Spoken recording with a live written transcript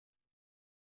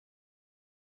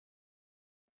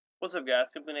What's up, guys?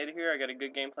 SimplyNader here. I got a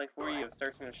good gameplay for you of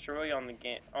Search and Destroy on the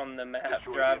map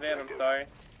Drive-In. I'm sorry,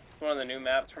 it's one of the new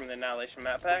maps from the Annihilation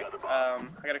map pack. I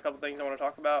got a couple things I want to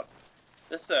talk about.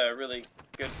 This is a really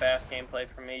good, fast gameplay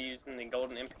for me using the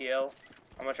golden MPL.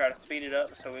 I'm gonna try to speed it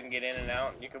up so we can get in and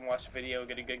out. You can watch the video,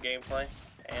 get a good gameplay,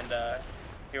 and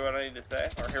hear what I need to say,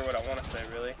 or hear what I want to say,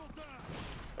 really.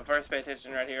 But first, pay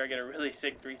attention right here. I get a really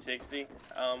sick 360.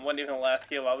 Wasn't even the last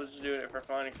kill. I was just doing it for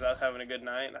fun because I was having a good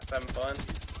night and I was having fun.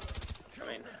 I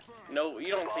mean, no, you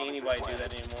don't see anybody do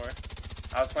that anymore.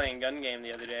 I was playing gun game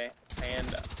the other day,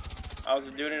 and I was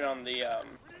doing it on the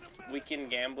weekend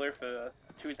gambler for the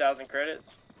 2,000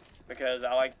 credits because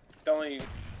I like the only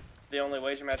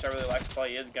wager match I really like to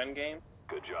play is gun game.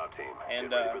 Good job, team.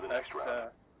 And that's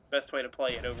the best way to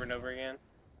play it over and over again.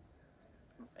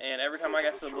 And every time I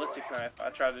got to the ballistics knife, I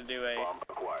tried to do a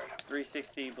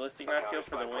 360 ballistic knife kill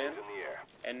for the win,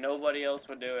 and nobody else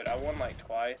would do it. I won like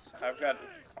twice. I've got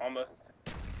almost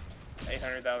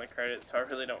 800,000 credits, so I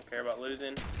really don't care about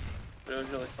losing, but it was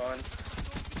really fun.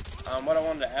 What I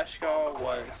wanted to ask y'all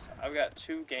was, I've got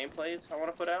two gameplays I want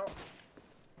to put out.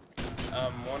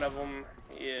 One of them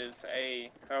is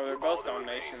they're both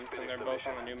dominations, and they're both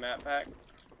on the new map pack.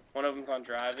 One of them's on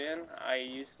Drive-In. I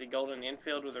use the golden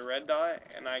infield with a red dot,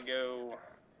 and I go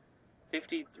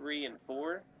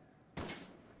 53-4.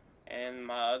 And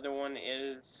my other one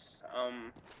is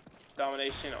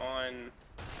domination on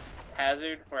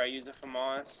Hazard, where I use a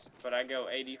FAMAS, but I go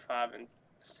 85-7.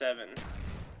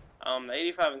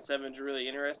 The 85-7 is really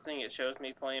interesting. It shows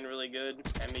me playing really good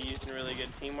and me using really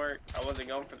good teamwork. I wasn't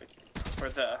going for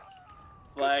the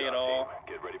flag at all,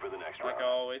 Get ready for the next like I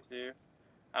always do.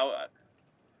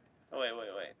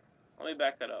 Wait. Let me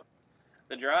back that up.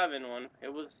 The Drive-In one,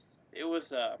 it was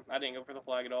I didn't go for the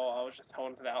flag at all. I was just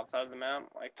holding to the outside of the map,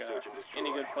 like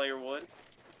any good player would.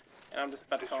 And I'm just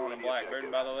about to call in a Blackbird,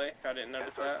 by the way. I didn't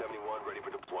notice that.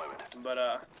 But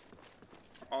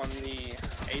on the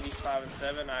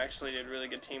 85-7, I actually did really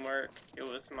good teamwork. It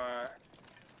was my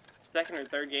second or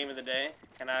third game of the day,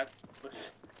 and I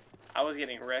was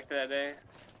getting wrecked that day.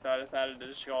 So I decided to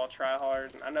just go all try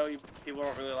hard. I know people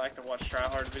don't really like to watch try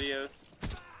hard videos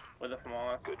with a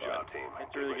FAMAS, but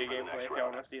it's a really good gameplay if y'all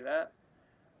want to see that.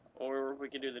 Or we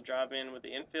could do the Drive-In with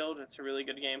the infield. It's a really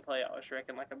good gameplay. I was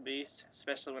wrecking like a beast,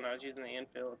 especially when I was using the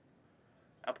infield.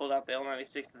 I pulled out the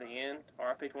L96 at the end, or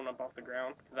I picked one up off the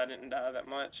ground because I didn't die that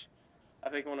much. I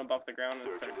picked one up off the ground and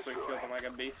started quick scoping like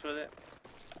a beast with it.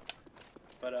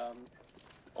 But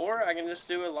or I can just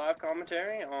do a live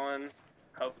commentary on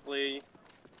hopefully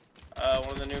one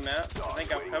of the new maps. I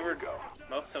think I've covered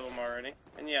most of them already.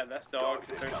 And yeah, that's dogs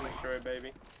and Search and Destroy,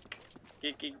 baby.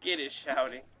 Get it,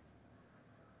 shouty.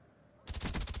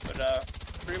 But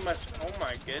pretty much, oh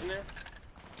my goodness.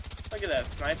 Look at that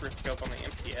sniper scope on the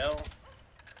MPL.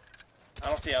 I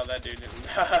don't see how that dude didn't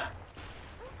die.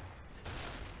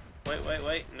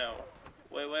 Wait, no.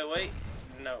 Wait,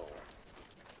 no.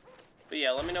 But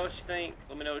yeah, let me know what you think.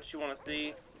 Let me know what you want to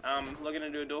see. I'm looking to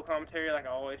do a dual commentary, like I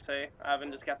always say. I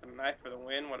haven't just got the knife for the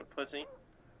win. What a pussy.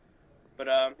 But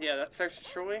yeah, that's Search and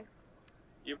Destroy.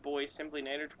 Your boy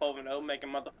SimplyNader 12-0, making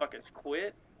motherfuckers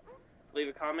quit. Leave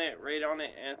a comment, rate on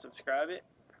it, and subscribe to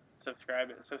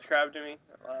me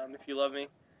if you love me.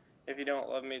 If you don't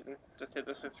love me, then just hit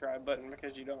the subscribe button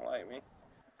because you don't like me.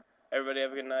 Everybody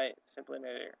have a good night.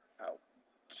 SimplyNader out.